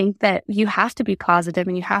I just think that you have to be positive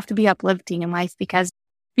and you have to be uplifting in life, because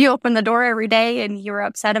if you open the door every day and you're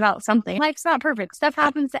upset about something, life's not perfect. Stuff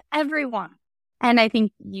happens to everyone. And I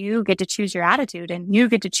think you get to choose your attitude and you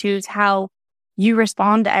get to choose how you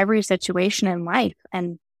respond to every situation in life.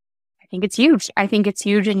 And I think it's huge. I think it's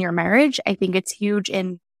huge in your marriage. I think it's huge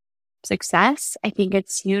in success. I think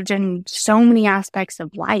it's huge in so many aspects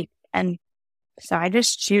of life. And so I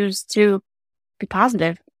just choose to be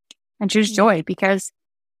positive and choose joy, because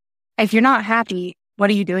if you're not happy, what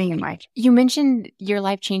are you doing in life? You mentioned your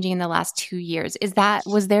life changing in the last 2 years.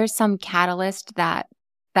 Was there some catalyst that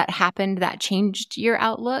happened that changed your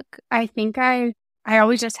outlook? I think I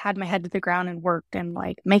always just had my head to the ground and worked and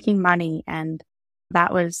like making money. And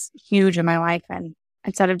that was huge in my life. And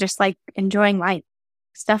instead of just like enjoying life,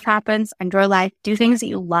 stuff happens, enjoy life, do things that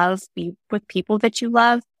you love, be with people that you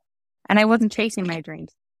love. And I wasn't chasing my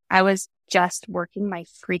dreams. I was just working my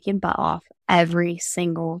freaking butt off every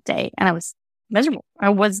single day. And I was miserable. I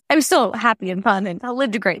was still happy and fun and I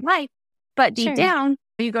lived a great life. But deep down,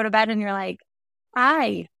 you go to bed and you're like,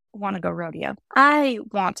 I want to go rodeo. I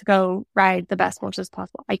want to go ride the best horses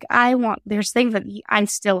possible. Like there's things that I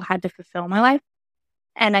still had to fulfill in my life.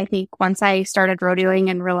 And I think once I started rodeoing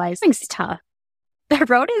and realized things tough, the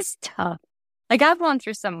road is tough. Like I've gone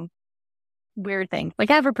through some weird things.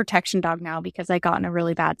 Like I have a protection dog now because I got in a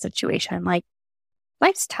really bad situation. Like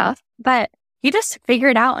life's tough, but you just figure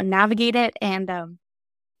it out and navigate it. And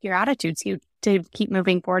your attitude's huge to keep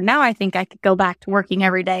moving forward. Now I think I could go back to working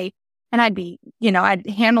every day and I'd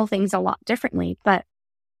handle things a lot differently. But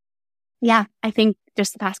yeah, I think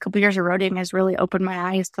just the past couple of years of rodeoing has really opened my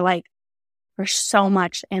eyes to like, there's so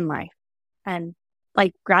much in life and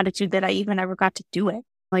like gratitude that I even ever got to do it.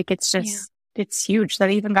 Like it's just, it's huge that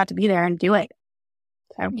I even got to be there and do it.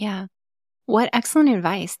 So. Yeah. What excellent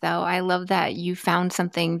advice though. I love that you found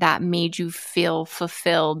something that made you feel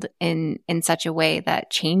fulfilled in such a way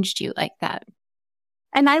that changed you like that.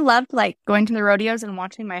 And I loved like going to the rodeos and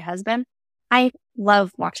watching my husband. I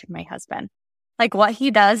love watching my husband. Like what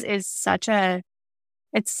he does is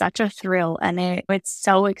it's such a thrill and it's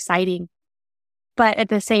so exciting. But at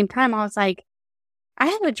the same time, I was like, I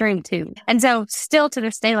have a dream too. And so still to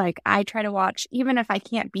this day, like I try to watch, even if I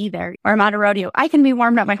can't be there or I'm at a rodeo, I can be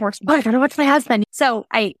warmed up my horse, but I gotta watch my husband. So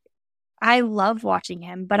I love watching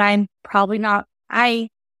him, but I'm probably not,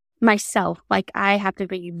 myself, like I have to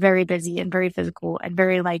be very busy and very physical and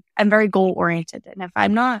I'm very goal oriented. And if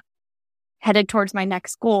I'm not headed towards my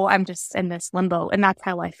next goal, I'm just in this limbo. And that's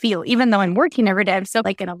how I feel. Even though I'm working every day, I'm still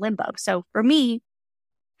like in a limbo. So for me,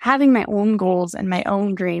 having my own goals and my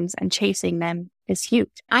own dreams and chasing them is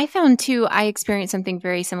huge. I found too, I experienced something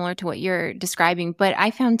very similar to what you're describing, but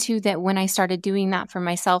I found too that when I started doing that for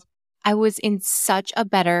myself, I was in such a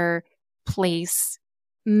better place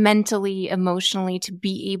mentally, emotionally, to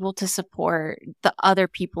be able to support the other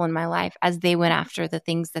people in my life as they went after the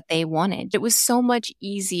things that they wanted. It was so much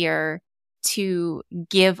easier to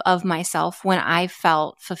give of myself when I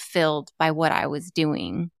felt fulfilled by what I was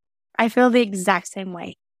doing. I feel the exact same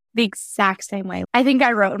way. The exact same way. I think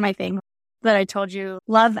I wrote in my thing that I told you,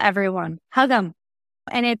 love everyone, hug them.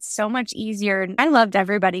 And it's so much easier. I loved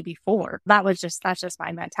everybody before. That's just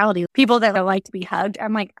my mentality. People that like to be hugged,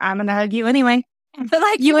 I'm like, I'm going to hug you anyway. But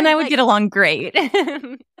like you and I would get along great.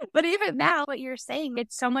 But even now, what you're saying,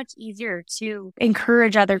 it's so much easier to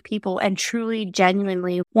encourage other people and truly,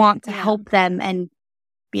 genuinely want to help them and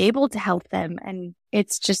be able to help them. And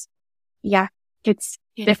it's just, it's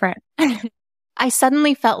different. I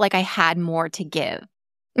suddenly felt like I had more to give.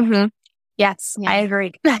 Mm-hmm. Yes, I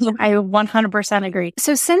agree. I 100% agree.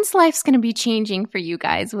 So since life's going to be changing for you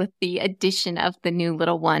guys with the addition of the new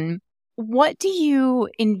little one, what do you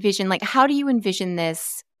envision? Like, how do you envision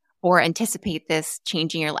this or anticipate this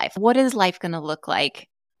changing your life? What is life going to look like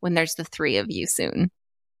when there's the three of you soon?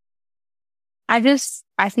 I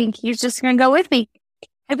think he's just going to go with me.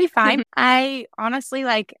 It'd be fine. I honestly,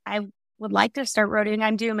 I would like to start rodeoing.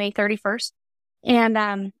 I'm due May 31st.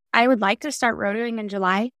 And I would like to start rodeoing in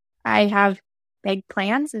July. I have big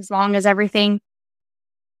plans as long as everything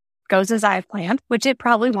goes as I've planned, which it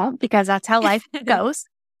probably won't because that's how life goes.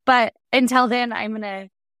 But until then, I'm going to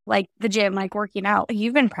like the gym, like working out.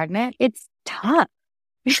 You've been pregnant. It's tough.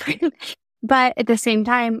 But at the same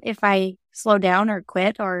time, if I slow down or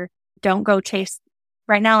quit or don't go chase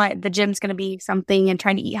right now, the gym's going to be something, and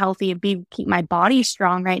trying to eat healthy and keep my body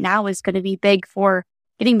strong right now is going to be big for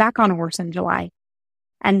getting back on a horse in July.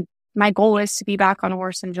 And my goal is to be back on a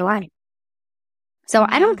horse in July. So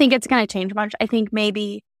I don't think it's going to change much. I think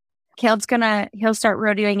maybe Caleb's he'll start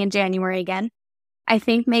rodeoing in January again. I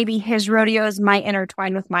think maybe his rodeos might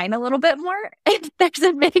intertwine with mine a little bit more. There's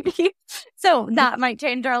a maybe. So that might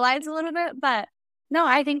change our lives a little bit. But no,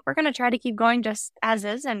 I think we're going to try to keep going just as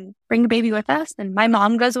is and bring the baby with us. And my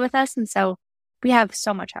mom goes with us. And so we have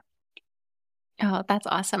so much help. Oh, that's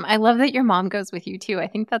awesome. I love that your mom goes with you too. I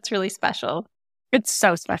think that's really special. It's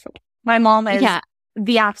so special. My mom is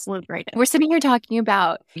the absolute greatest. We're sitting here talking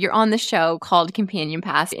about you're on the show called Companion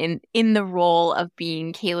Pass in the role of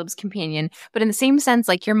being Caleb's companion. But in the same sense,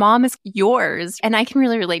 like your mom is yours. And I can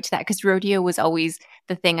really relate to that because rodeo was always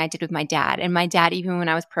the thing I did with my dad. And my dad, even when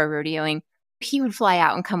I was pro rodeoing, he would fly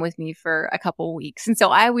out and come with me for a couple of weeks. And so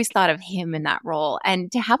I always thought of him in that role.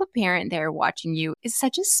 And to have a parent there watching you is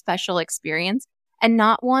such a special experience, and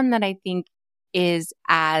not one that I think is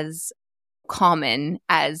as common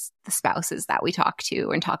as the spouses that we talk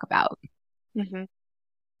to and talk about. Mm-hmm.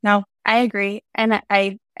 No, I agree. And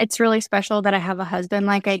it's really special that I have a husband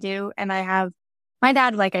like I do. And I have my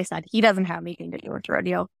dad, like I said, he doesn't have anything to do with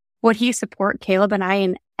rodeo. Would he support Caleb and I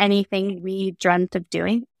in anything we dreamt of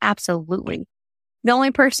doing? Absolutely. The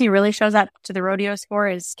only person he really shows up to the rodeos for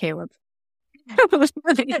is Caleb.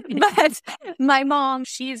 But my mom,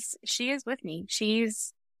 she is with me.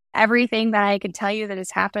 She's everything that I could tell you that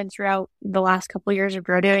has happened throughout the last couple of years of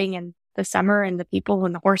rodeoing and the summer and the people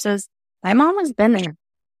and the horses. My mom has been there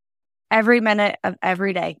every minute of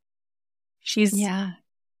every day. I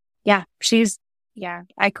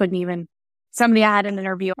couldn't even. Somebody had an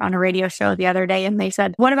interview on a radio show the other day and they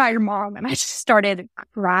said, "What about your mom?" And I just started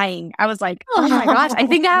crying. I was like, oh my gosh, I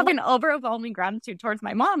think I have an overwhelming gratitude towards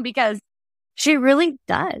my mom because she really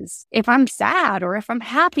does. If I'm sad or if I'm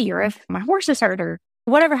happy or if my horse is hurt or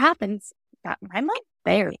whatever happens, my mom's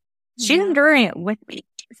there. She's enduring it with me.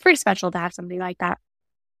 It's pretty special to have somebody like that.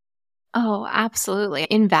 Oh, absolutely.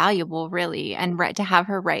 Invaluable, really. And to have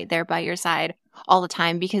her right there by your side all the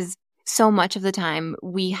time, because so much of the time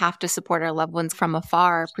we have to support our loved ones from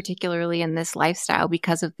afar, particularly in this lifestyle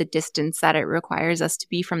because of the distance that it requires us to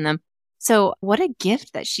be from them. So what a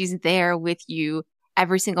gift that she's there with you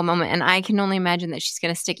every single moment. And I can only imagine that she's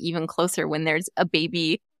going to stick even closer when there's a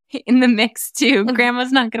baby in the mix too.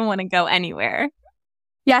 Grandma's not going to want to go anywhere.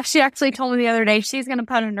 Yeah, she actually told me the other day she's going to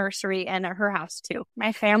put a nursery in at her house too.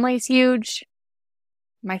 My family's huge.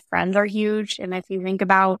 My friends are huge. And if you think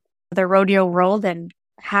about the rodeo world and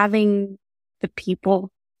having the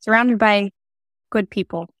people surrounded by good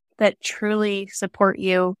people that truly support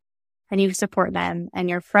you and you support them and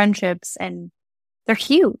your friendships, and they're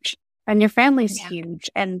huge and your family's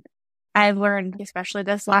huge. And I've learned, especially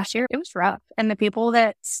this last year, it was rough. And the people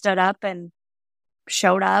that stood up and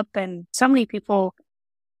showed up, and so many people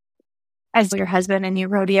as your husband and you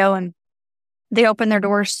rodeo, and they open their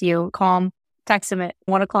doors to you, call them, text them at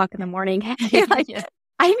 1:00 in the morning. Like,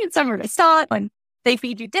 I need somewhere to stop. And they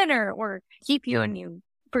feed you dinner or keep you and you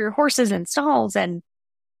for your horses in stalls. And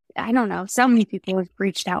I don't know, so many people have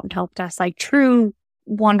reached out and helped us, like true,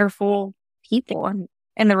 wonderful people. And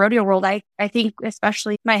in the rodeo world, I think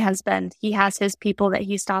especially my husband, he has his people that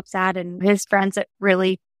he stops at and his friends that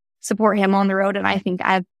really support him on the road. And I think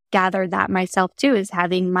I've gathered that myself too, is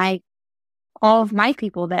having all of my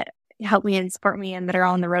people that help me and support me and that are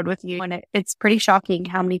on the road with you. And it's pretty shocking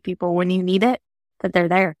how many people, when you need it, that they're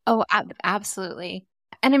there. Oh, absolutely.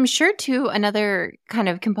 And I'm sure too, another kind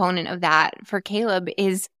of component of that for Caleb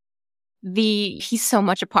is he's so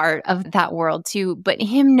much a part of that world too, but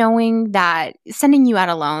him knowing that sending you out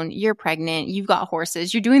alone, you're pregnant, you've got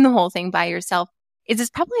horses, you're doing the whole thing by yourself,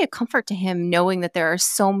 is probably a comfort to him knowing that there are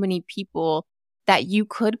so many people that you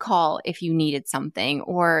could call if you needed something,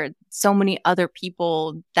 or so many other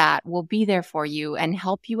people that will be there for you and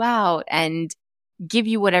help you out and give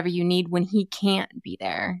you whatever you need when he can't be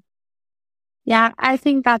there. Yeah, I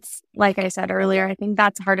think that's, like I said earlier, I think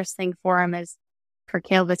that's the hardest thing for him is for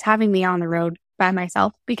Caleb, is having me on the road by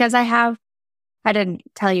myself, because I didn't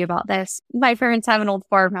tell you about this. My parents have an old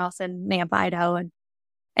farmhouse in Nampa, Idaho. And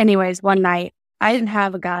anyways, one night I didn't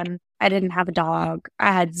have a gun. I didn't have a dog.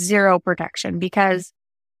 I had zero protection because,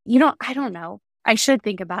 I don't know. I should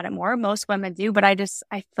think about it more. Most women do, but I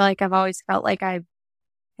feel like I've always felt like I'm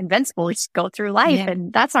invincible. Just go through life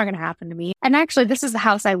and that's not going to happen to me. And actually, this is the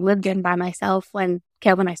house I lived in by myself when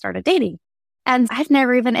Caleb and I started dating. And I've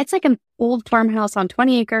never even, it's like an old farmhouse on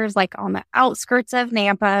 20 acres, like on the outskirts of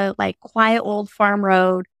Nampa, like quiet old farm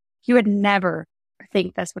road. You would never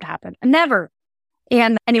think this would happen. Never.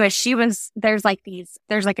 And anyway, there's like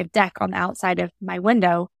a deck on the outside of my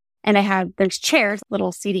window, and there's chairs,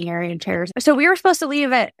 little seating area and chairs. So we were supposed to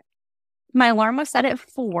leave my alarm was set at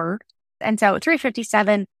 4. And so at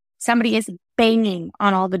 3:57, somebody is banging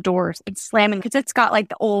on all the doors and slamming because it's got like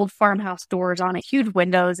the old farmhouse doors on it, huge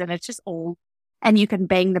windows, and it's just old. And you can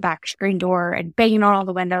bang the back screen door and banging on all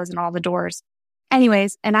the windows and all the doors.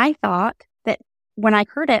 Anyways, and I thought that when I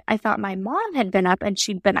heard it, I thought my mom had been up and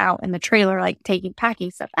she'd been out in the trailer, like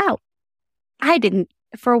packing stuff out. I didn't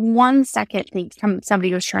for 1 second think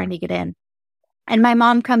somebody was trying to get in. And my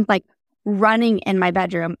mom comes like running in my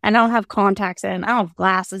bedroom, and I don't have contacts in, I don't have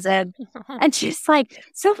glasses in. And she's like,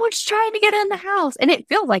 someone's trying to get in the house. And it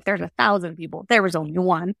feels like there's 1,000 people. There was only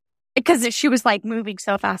one because she was like moving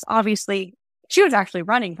so fast. Obviously, she was actually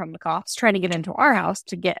running from the cops, trying to get into our house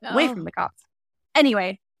to get away from the cops.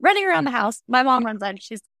 Anyway, running around the house, my mom runs in.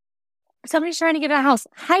 Somebody's trying to get in the house,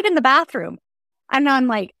 hide in the bathroom. And I'm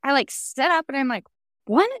like, I sit up and I'm like,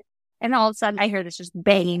 what? And all of a sudden I hear this just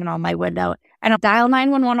banging on my window, and I'll dial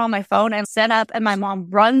 911 on my phone and set up, and my mom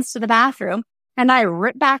runs to the bathroom, and I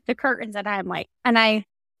rip back the curtains, and I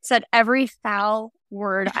said every foul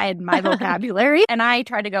word I had in my vocabulary, and I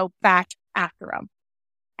tried to go back after them.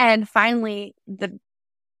 And finally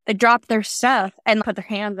they dropped their stuff and put their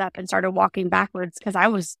hands up and started walking backwards because I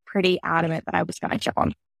was pretty adamant that I was going to kill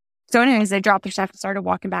them. So anyways, they dropped their stuff and started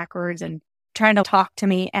walking backwards and trying to talk to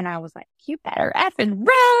me. And I was like, you better effing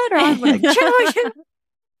run or I'm going to kill you.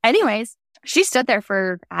 Anyways, she stood there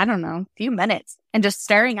for, I don't know, a few minutes and just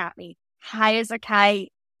staring at me, high as a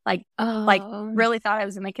kite, like really thought I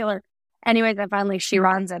was going to kill her. Anyways, then finally she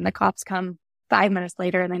runs and the cops come 5 minutes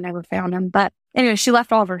later and they never found him. But anyway, she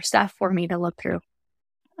left all of her stuff for me to look through.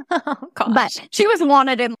 Oh, gosh. But she was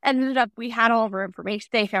wanted and ended up, we had all of her information.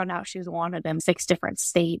 They found out she was wanted in 6 different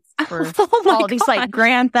states for all these like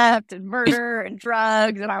grand theft and murder and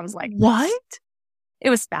drugs. And I was like, what? It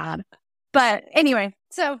was bad. But anyway,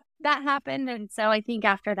 so that happened. And so I think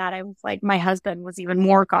after that, I was like, my husband was even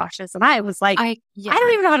more cautious. And I was like, I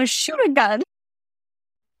don't even know how to shoot a gun.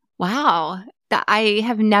 Wow. I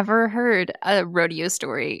have never heard a rodeo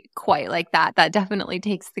story quite like that. That definitely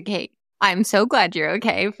takes the cake. I'm so glad you're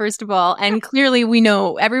okay, first of all. And clearly we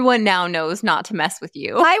know, everyone now knows not to mess with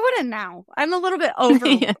you. I wouldn't now. I'm a little bit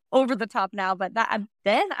over the top now. But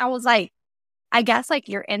then I was like, I guess like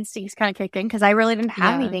your instincts kind of kicked in because I really didn't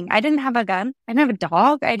have anything. I didn't have a gun. I didn't have a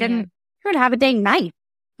dog. I didn't even have a dang knife.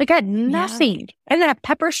 Like I had nothing. I didn't have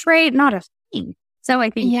pepper spray, not a thing. So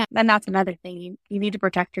I think, and that's another thing. You need to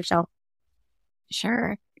protect yourself.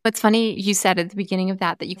 Sure. It's funny you said at the beginning of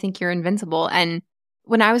that you think you're invincible. And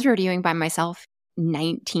when I was rodeoing by myself,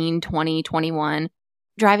 19, 20, 21,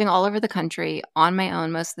 driving all over the country on my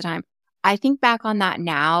own most of the time, I think back on that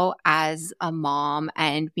now as a mom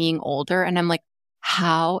and being older, and I'm like,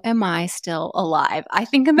 how am I still alive? I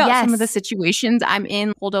think about some of the situations I'm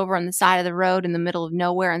in, pulled over on the side of the road in the middle of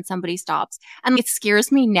nowhere and somebody stops. And it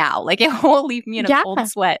scares me now. Like it will leave me in a cold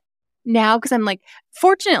sweat now because I'm like,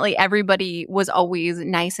 fortunately, everybody was always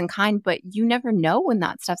nice and kind, but you never know when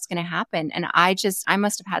that stuff's going to happen. And I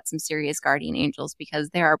must have had some serious guardian angels because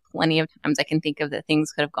there are plenty of times I can think of that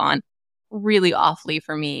things could have gone really awfully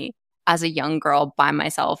for me as a young girl by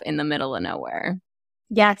myself in the middle of nowhere.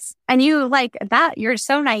 Yes. And you like that. You're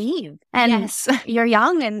so naive and you're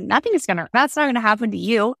young and that's not going to happen to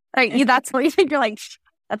you. Like that's what you think. You're like,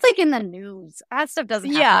 that's like in the news. That stuff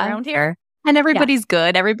doesn't happen around here. And everybody's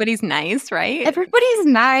good. Everybody's nice, right? Everybody's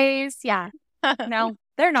nice. Yeah. No,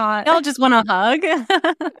 they're not. They all just want a hug.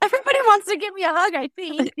 Everybody wants to give me a hug, I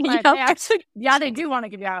think. But they do want to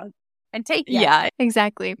give you a hug and take you. Yeah,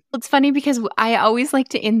 exactly. It's funny because I always like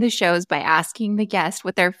to end the shows by asking the guest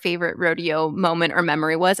what their favorite rodeo moment or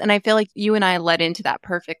memory was. And I feel like you and I led into that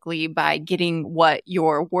perfectly by getting what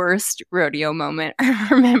your worst rodeo moment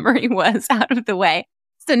or memory was out of the way.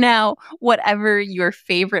 So now, whatever your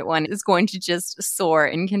favorite one is going to just soar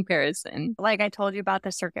in comparison. Like I told you about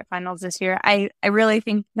the circuit finals this year, I really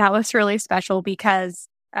think that was really special because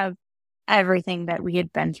of everything that we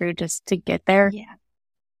had been through just to get there. Yeah.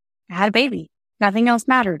 I had a baby. Nothing else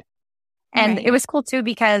mattered. And it was cool too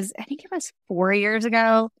because I think it was 4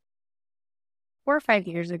 or 5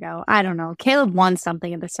 years ago. I don't know. Caleb won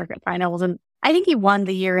something in the circuit finals and I think he won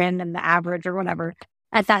the year in and the average or whatever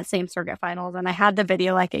at that same circuit finals. And I had the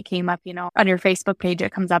video, like it came up, on your Facebook page,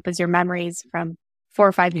 it comes up as your memories from 4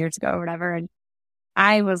 or 5 years ago or whatever. And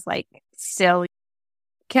I was like, still,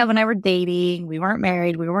 Caleb and I were dating. We weren't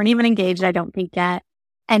married. We weren't even engaged, I don't think yet.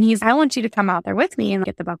 And I want you to come out there with me and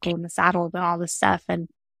get the buckle and the saddle and all this stuff. And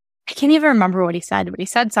I can't even remember what he said, but he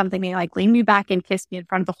said something. He like leaned me back and kissed me in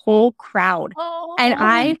front of the whole crowd. Oh. And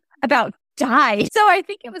I about died. So I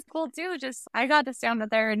think it was cool too. Just, I got to stand up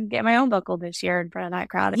there and get my own buckle this year in front of that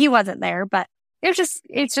crowd. He wasn't there, but it's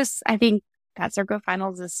just, I think that circuit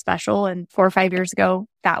finals is special. And 4 or 5 years ago,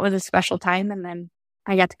 that was a special time. And then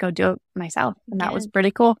I got to go do it myself. And that was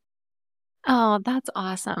pretty cool. Oh, that's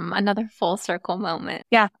awesome. Another full circle moment.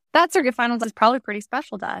 Yeah. That circuit finals is probably pretty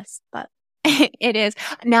special to us, but it is.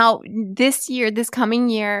 Now, this coming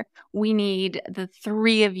year, we need the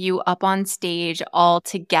 3 of you up on stage all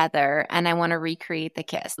together. And I want to recreate the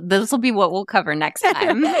kiss. This will be what we'll cover next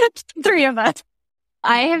time. 3 of us.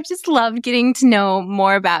 I have just loved getting to know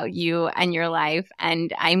more about you and your life.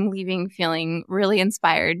 And I'm leaving feeling really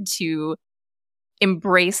inspired to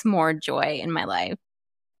embrace more joy in my life.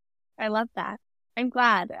 I love that. I'm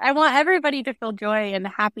glad. I want everybody to feel joy and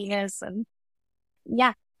happiness. And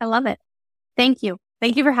yeah, I love it. Thank you.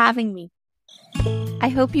 Thank you for having me. I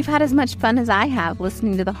hope you've had as much fun as I have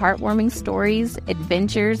listening to the heartwarming stories,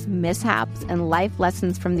 adventures, mishaps, and life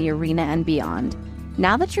lessons from the arena and beyond.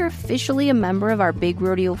 Now that you're officially a member of our Big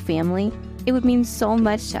Rodeo family, it would mean so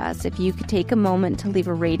much to us if you could take a moment to leave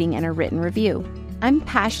a rating and a written review. I'm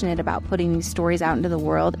passionate about putting these stories out into the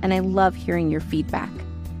world, and I love hearing your feedback.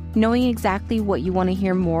 Knowing exactly what you want to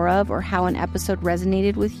hear more of or how an episode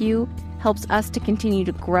resonated with you helps us to continue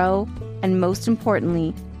to grow and, most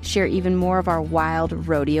importantly, share even more of our wild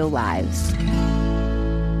rodeo lives.